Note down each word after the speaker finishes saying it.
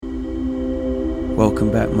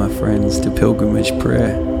Welcome back, my friends, to Pilgrimage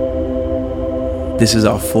Prayer. This is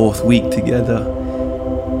our 4th week together,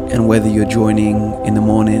 and whether you're joining in the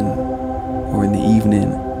morning or in the evening,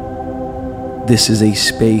 this is a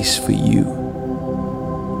space for you,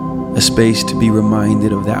 a space to be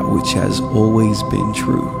reminded of that which has always been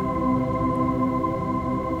true,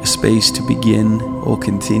 a space to begin or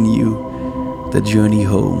continue the journey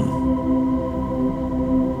home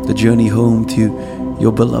to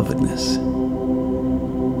your belovedness,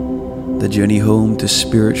 the journey home to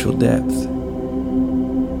spiritual depth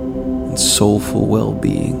and soulful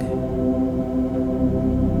well-being.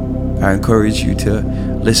 I encourage you to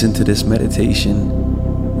listen to this meditation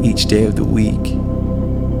each day of the week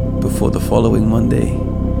before the following Monday,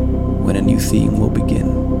 when a new theme will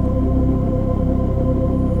begin.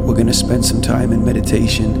 We're going to spend some time in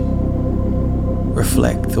meditation,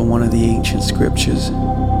 reflect on one of the ancient scriptures,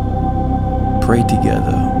 pray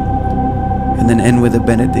together, and then end with a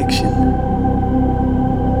benediction.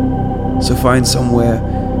 So find somewhere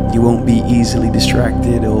you won't be easily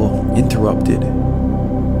distracted or interrupted,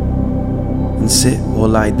 and sit or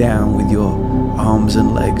lie down with your arms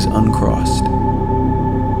and legs uncrossed,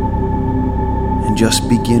 and just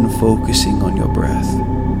begin focusing on your breath,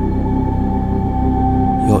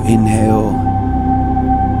 your inhale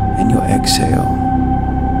and your exhale.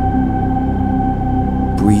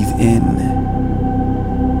 Breathe in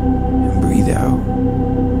and breathe out.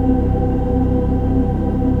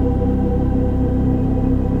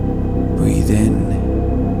 Breathe in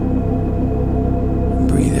and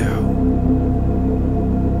breathe out.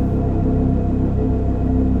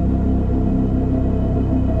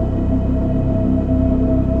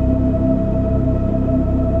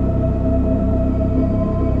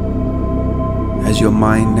 As your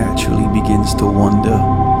mind naturally begins to wander,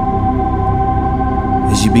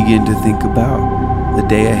 as you begin to think about the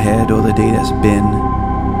day ahead or the day that's been,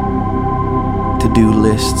 to-do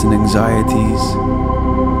lists and anxieties,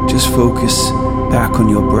 just focus back on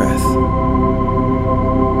your breath.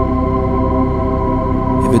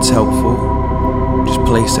 If it's helpful, just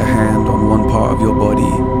place a hand on one part of your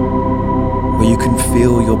body where you can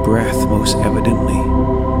feel your breath most evidently,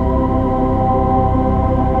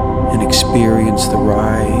 and experience the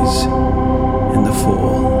rise and the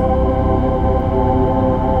fall.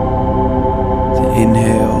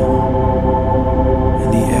 Inhale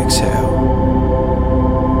and the exhale.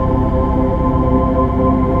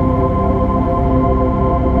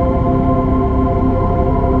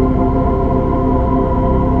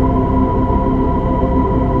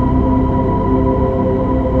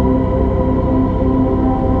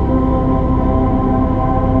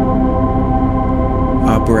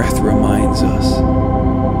 Our breath reminds us.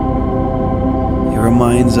 It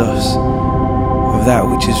reminds us of that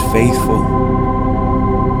which is faithful,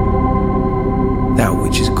 that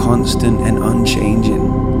which is constant and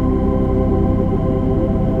unchanging,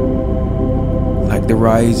 like the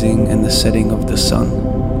rising and the setting of the sun,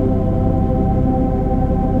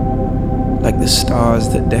 like the stars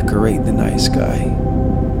that decorate the night sky,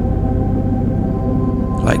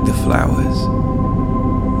 like the flowers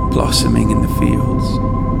blossoming in the fields,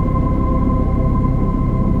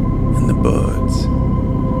 and the birds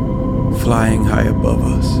flying high above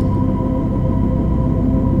us.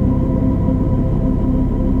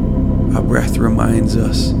 Our breath reminds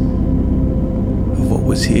us of what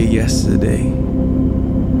was here yesterday,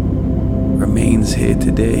 remains here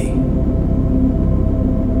today,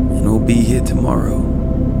 and will be here tomorrow.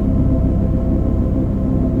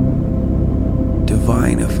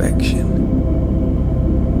 Divine affection,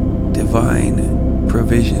 divine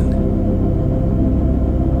provision,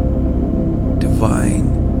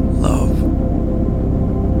 divine love.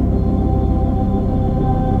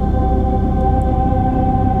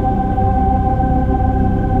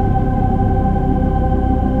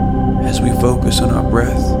 As we focus on our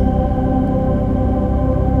breath,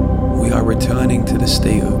 we are returning to the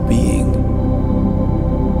state of being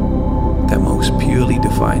that most purely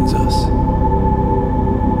defines us.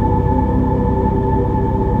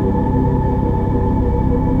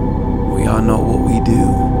 We are not what we do.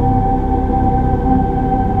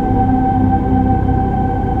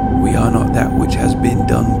 We are not that which has been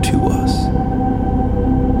done to us.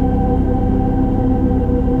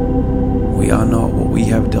 We are not what we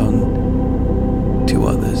have done to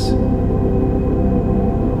others.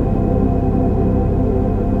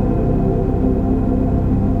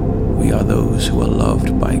 We are those who are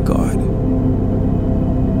loved by God,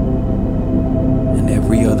 and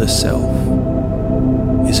every other self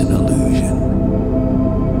is an illusion.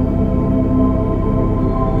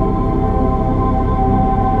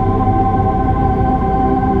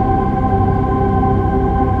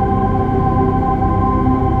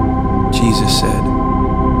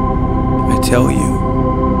 tell you,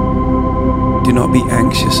 do not be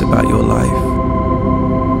anxious about your life,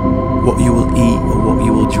 what you will eat or what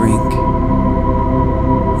you will drink,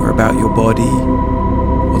 or about your body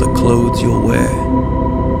or the clothes you'll wear.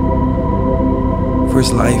 For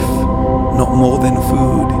is life not more than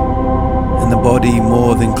food, and the body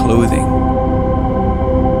more than clothing?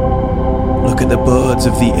 Look at the birds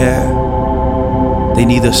of the air. They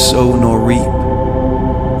neither sow nor reap,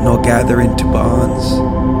 nor gather into barns,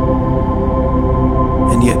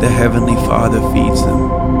 and yet the Heavenly Father feeds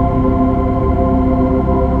them.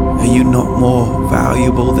 Are you not more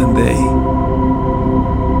valuable than they?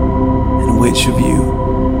 And which of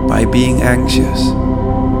you, by being anxious,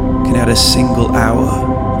 can add a single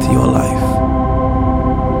hour to your life?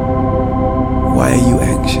 Why are you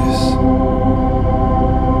anxious?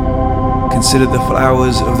 Consider the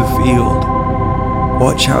flowers of the field.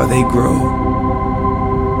 Watch how they grow.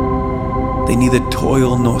 They neither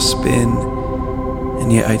toil nor spin,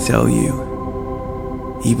 and yet I tell you,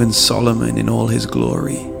 even Solomon in all his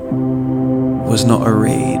glory was not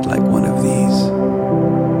arrayed like one of these.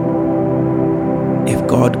 If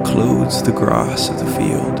God clothes the grass of the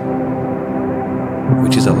field,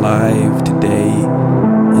 which is alive today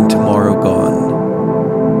and tomorrow gone,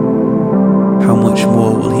 how much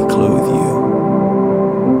more will he clothe you?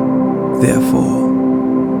 Therefore,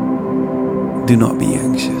 do not be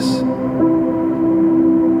anxious.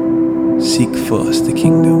 Seek first the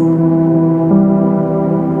kingdom.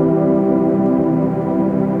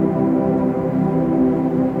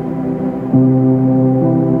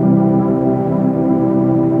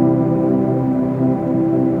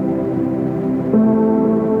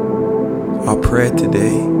 Our prayer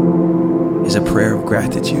today is a prayer of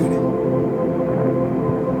gratitude.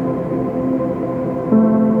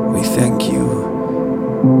 We thank you,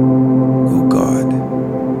 O God,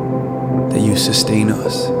 that you sustain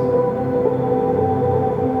us,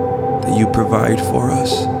 that you provide for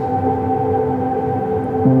us,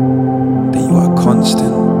 that you are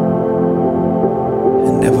constant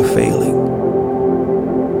and never failing.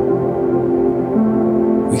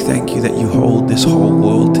 We thank you that you hold this whole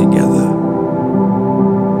world together,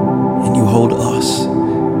 and you hold us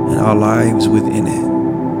and our lives within it.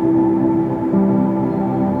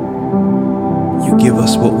 You give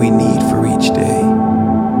us what we need for each day.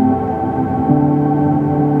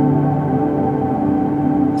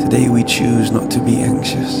 Today we choose not to be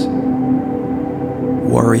anxious,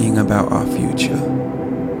 worrying about our future,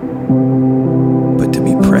 but to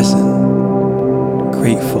be present,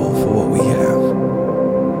 grateful for what we have.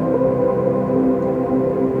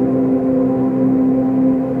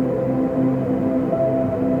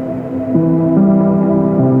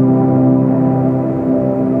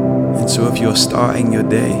 And so if you're starting your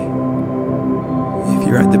day, if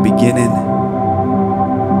you're at the beginning,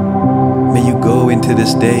 may you go into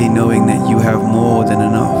this day knowing that you have more than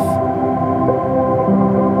enough.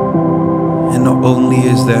 And not only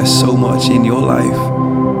is there so much in your life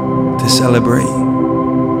to celebrate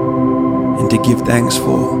and to give thanks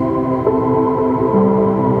for,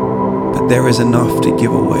 but there is enough to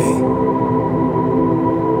give away.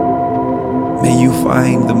 May you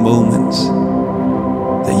find the moments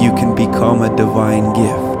that you can become a divine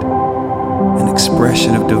gift, an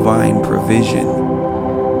expression of divine provision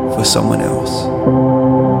for someone else,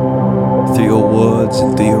 through your words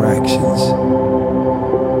and through your actions,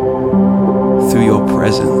 through your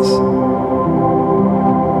presence.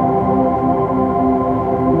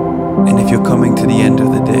 And if you're coming to the end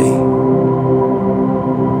of the day,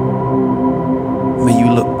 may you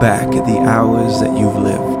look back at the hours that you've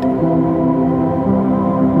lived,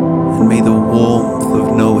 and may the warmth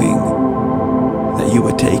of knowing that you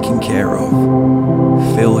were taken care of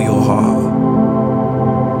fill your heart.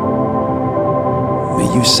 May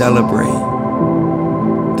you celebrate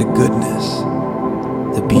the goodness,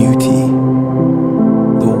 the beauty,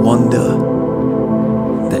 the wonder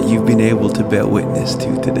that you've been able to bear witness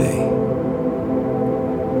to today.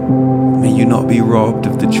 May you not be robbed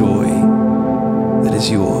of the joy that is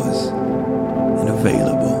yours and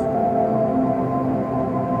available.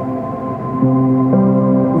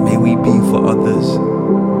 May we be for others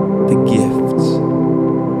the gifts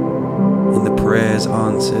and the prayers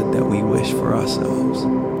answered that we wish for ourselves.